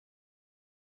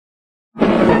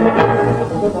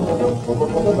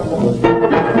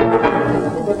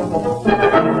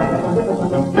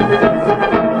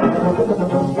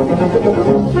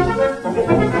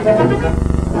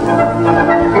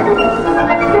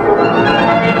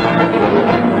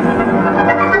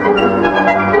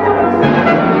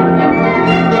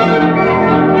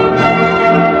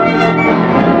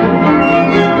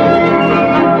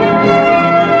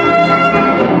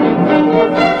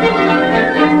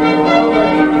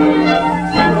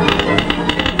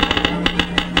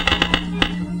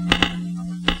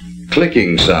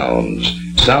Clicking sounds,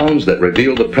 sounds that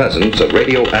reveal the presence of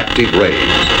radioactive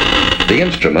rays. The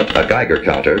instrument, a Geiger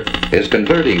counter, is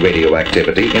converting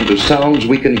radioactivity into sounds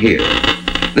we can hear.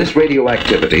 This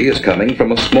radioactivity is coming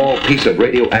from a small piece of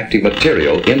radioactive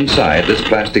material inside this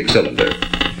plastic cylinder.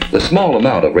 The small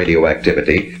amount of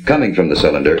radioactivity coming from the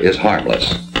cylinder is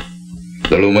harmless.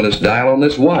 The luminous dial on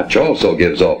this watch also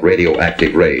gives off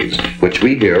radioactive rays, which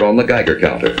we hear on the Geiger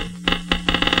counter.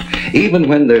 Even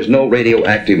when there's no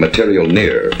radioactive material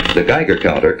near, the Geiger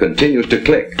counter continues to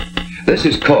click. This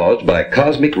is caused by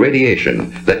cosmic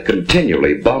radiation that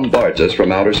continually bombards us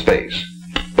from outer space.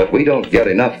 But we don't get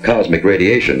enough cosmic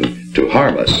radiation to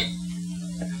harm us.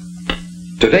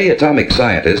 Today, atomic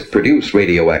scientists produce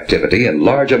radioactivity in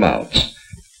large amounts.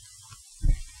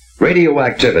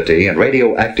 Radioactivity and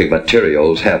radioactive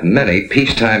materials have many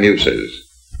peacetime uses.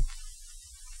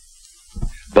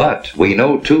 But we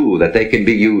know, too, that they can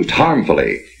be used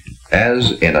harmfully,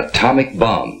 as in atomic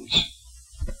bombs.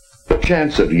 The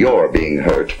chance of your being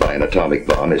hurt by an atomic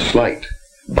bomb is slight.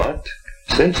 But,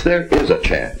 since there is a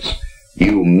chance,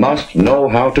 you must know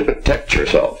how to protect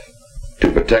yourself. To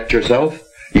protect yourself,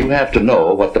 you have to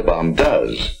know what the bomb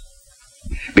does.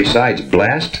 Besides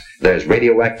blast, there's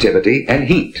radioactivity and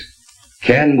heat.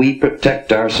 Can we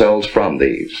protect ourselves from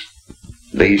these?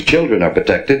 These children are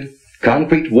protected.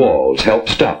 Concrete walls help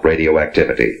stop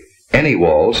radioactivity. Any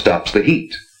wall stops the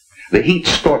heat. The heat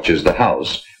scorches the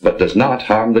house, but does not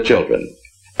harm the children.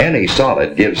 Any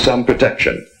solid gives some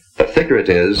protection. The thicker it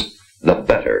is, the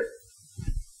better.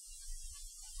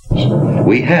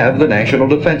 We have the national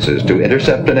defenses to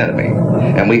intercept an enemy,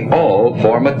 and we all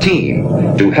form a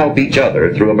team to help each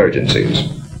other through emergencies.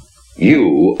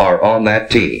 You are on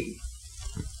that team.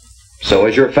 So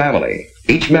is your family,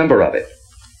 each member of it.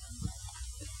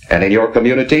 And in your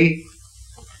community,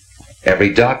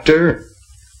 every doctor,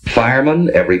 fireman,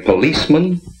 every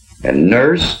policeman and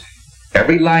nurse,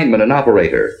 every lineman and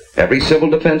operator, every civil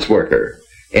defense worker,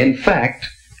 in fact,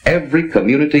 every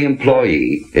community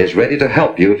employee is ready to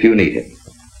help you if you need him.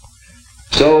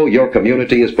 So your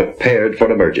community is prepared for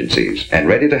emergencies and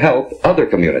ready to help other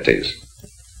communities.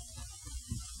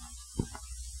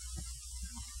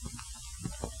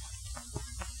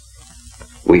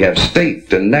 We have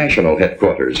state and national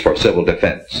headquarters for civil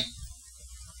defense.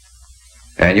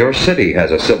 And your city has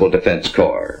a civil defense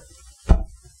corps.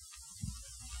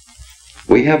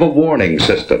 We have a warning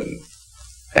system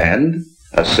and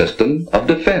a system of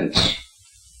defense.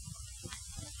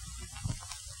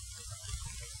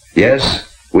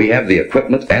 Yes, we have the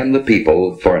equipment and the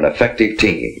people for an effective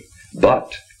team.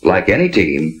 But, like any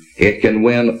team, it can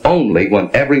win only when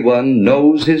everyone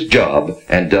knows his job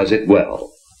and does it well.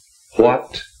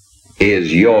 What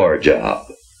is your job?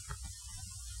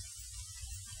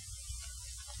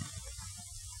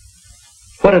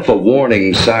 What if a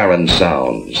warning siren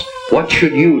sounds? What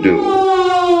should you do?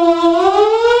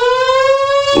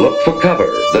 Look for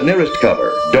cover, the nearest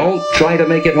cover. Don't try to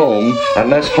make it home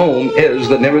unless home is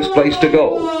the nearest place to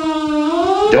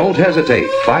go. Don't hesitate.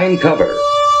 Find cover.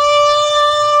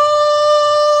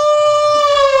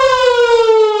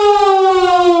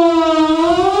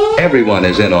 Everyone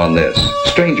is in on this.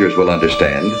 Strangers will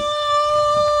understand.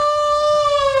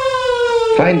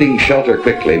 Finding shelter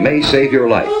quickly may save your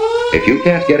life. If you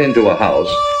can't get into a house,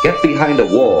 get behind a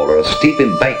wall or a steep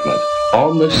embankment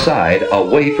on the side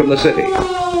away from the city.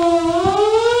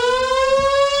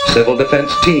 Civil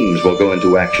defense teams will go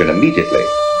into action immediately.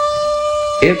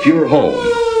 If you're home,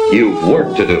 you've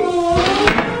work to do.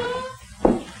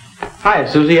 Hi,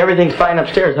 Susie. Everything's fine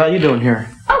upstairs. How you doing here?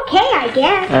 Okay, I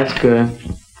guess. That's good.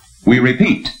 We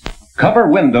repeat, cover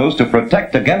windows to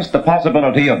protect against the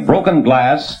possibility of broken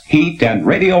glass, heat, and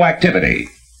radioactivity.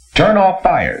 Turn off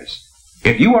fires.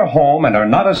 If you are home and are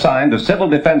not assigned to civil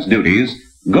defense duties,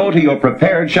 go to your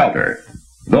prepared shelter.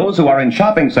 Those who are in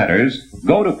shopping centers,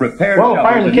 go to prepared shelters. Well,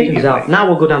 fire in the kitchen's out. Now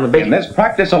we'll go down the basement. In this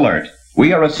practice alert,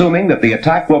 we are assuming that the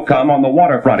attack will come on the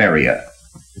waterfront area.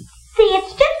 See,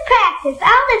 it's just practice.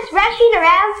 All this rushing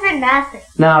around for nothing.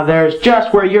 Now, there's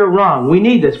just where you're wrong. We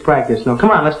need this practice. Now,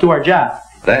 come on, let's do our job.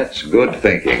 That's good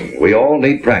thinking. We all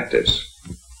need practice.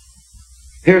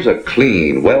 Here's a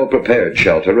clean, well-prepared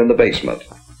shelter in the basement.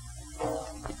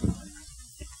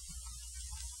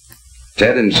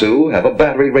 Ted and Sue have a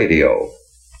battery radio,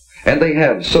 and they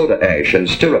have soda ash and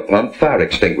stirrup pump fire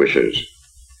extinguishers.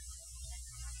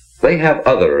 They have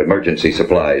other emergency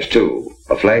supplies too,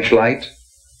 a flashlight,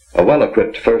 a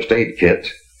well-equipped first aid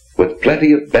kit with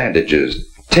plenty of bandages,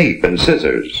 tape and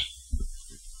scissors.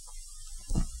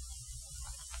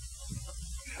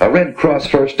 A Red Cross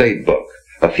first aid book,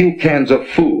 a few cans of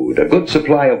food, a good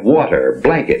supply of water,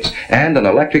 blankets, and an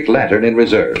electric lantern in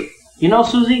reserve. You know,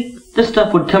 Susie, this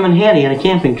stuff would come in handy on a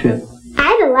camping trip.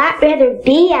 I'd a lot rather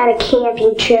be on a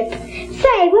camping trip.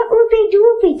 Say, what would we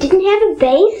do if we didn't have a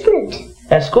basement?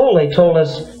 At school, they told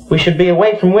us we should be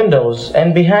away from windows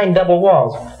and behind double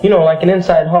walls. You know, like an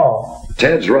inside hall.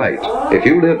 Ted's right. If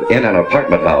you live in an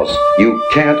apartment house, you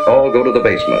can't all go to the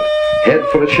basement. Head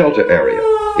for a shelter area.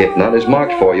 If none is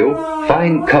marked for you,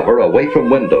 find cover away from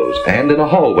windows and in a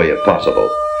hallway if possible.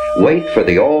 Wait for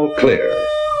the all clear.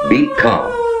 Be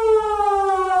calm.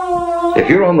 If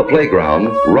you're on the playground,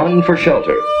 run for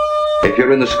shelter. If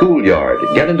you're in the schoolyard,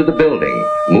 get into the building.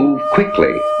 Move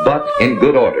quickly, but in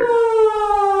good order.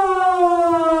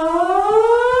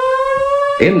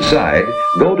 Inside,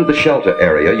 go to the shelter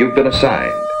area you've been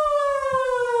assigned.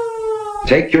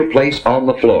 Take your place on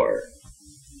the floor.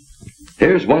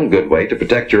 Here's one good way to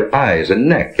protect your eyes and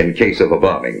neck in case of a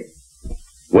bombing.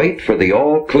 Wait for the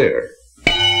all clear.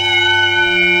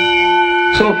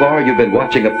 So far, you've been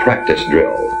watching a practice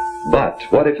drill. But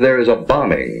what if there is a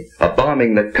bombing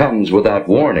that comes without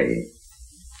warning?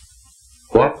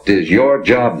 What is your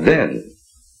job then?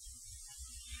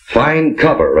 Find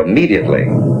cover immediately.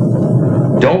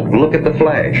 Don't look at the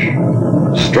flash.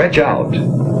 Stretch out.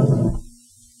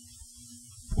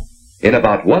 In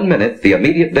about 1 minute, the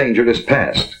immediate danger is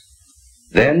past.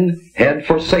 Then head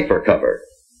for safer cover.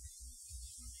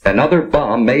 Another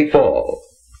bomb may fall.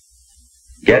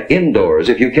 Get indoors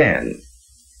if you can.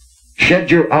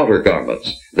 Shed your outer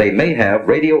garments. They may have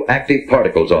radioactive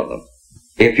particles on them.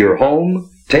 If you're home,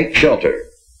 take shelter.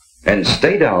 And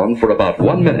stay down for about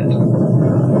 1 minute.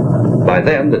 By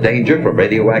then, the danger from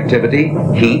radioactivity,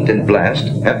 heat, and blast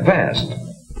have passed.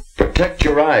 Protect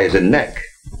your eyes and neck.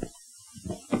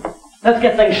 Let's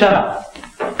get things shut up.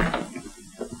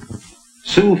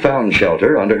 Sue found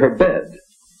shelter under her bed.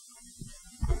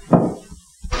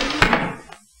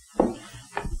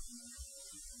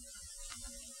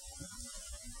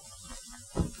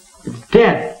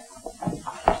 Dad,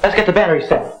 let's get the battery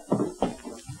set.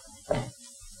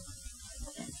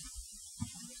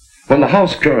 When the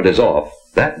house current is off,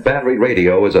 that battery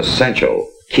radio is essential.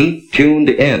 Keep tuned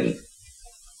in.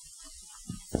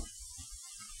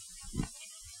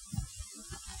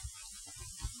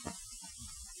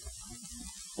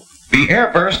 The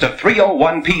airburst of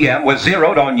 3:01 p.m. was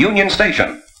zeroed on Union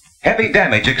Station. Heavy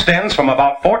damage extends from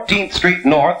about 14th Street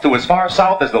north to as far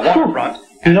south as the waterfront.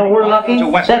 You know, we're lucky.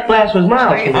 That blast was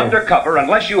miles Stay from here. under cover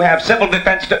unless you have civil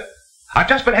defense to... I've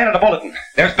just been handed a bulletin.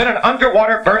 There's been an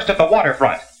underwater burst at the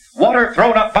waterfront. Water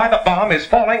thrown up by the bomb is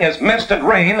falling as mist and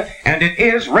rain, and it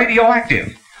is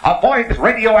radioactive. Avoid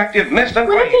radioactive mist and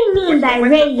rain. What do you mean by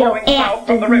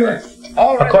radioactive mist?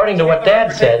 According to what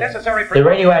Dad said, the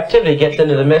radioactivity gets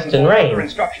into the mist and rain.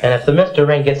 And if the mist or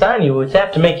rain gets on you, it's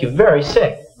apt to make you very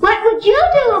sick. What would you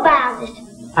do about it?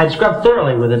 I'd scrub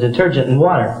thoroughly with a detergent and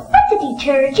water. What's a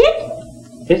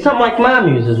detergent? It's something like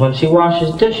Mom uses when she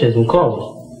washes dishes and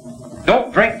clothes.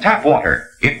 Don't drink tap water.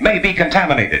 It may be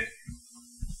contaminated.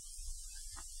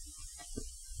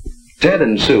 Ted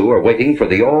and Sue are waiting for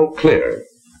the all clear.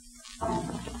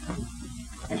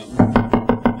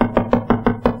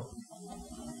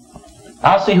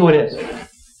 I'll see who it is.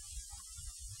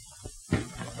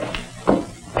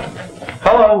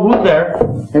 Hello, who's there?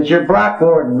 It's your block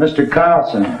warden, Mr.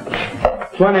 Carlson.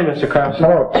 What's your name, Mr. Carlson?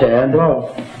 Hello, Ted.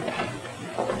 Hello.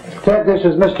 Ted, this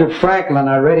is Mr. Franklin,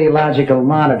 our radiological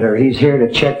monitor. He's here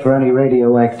to check for any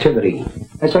radioactivity.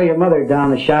 I saw your mother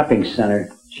down the shopping center.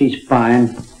 She's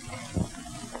fine.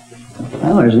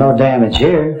 Well, there's no damage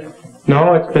here.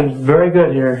 No, it's been very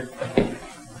good here.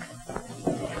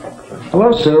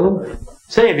 Hello, Sue.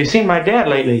 Say, have you seen my dad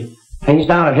lately? He's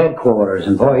down at headquarters,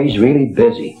 and boy, he's really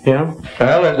busy. Yeah?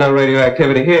 Well, there's no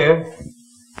radioactivity here.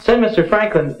 Say, Mr.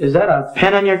 Franklin, is that a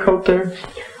pen on your coat there?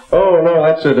 Oh, no,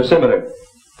 that's a dosimeter.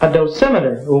 A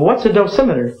dosimeter? Well, what's a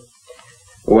dosimeter?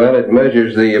 Well, it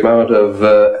measures the amount of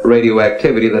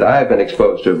radioactivity that I've been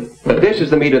exposed to. But this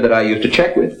is the meter that I use to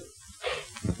check with.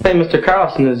 Say, Mr.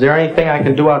 Carlson, is there anything I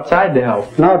can do outside to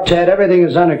help? No, Ted, everything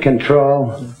is under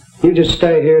control. You just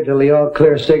stay here till the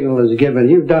all-clear signal is given.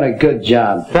 You've done a good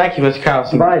job. Thank you, Mr.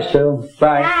 Carlson. Bye, Sue.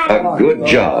 Bye. A good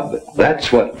job.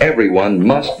 That's what everyone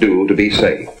must do to be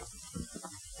safe.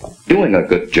 Doing a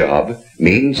good job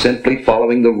means simply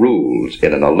following the rules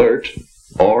in an alert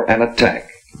or an attack,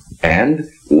 and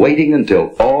waiting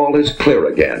until all is clear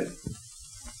again.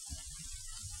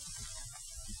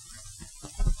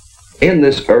 In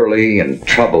this early and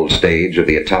troubled stage of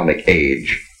the atomic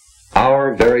age,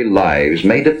 our very lives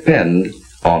may depend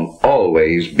on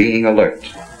always being alert.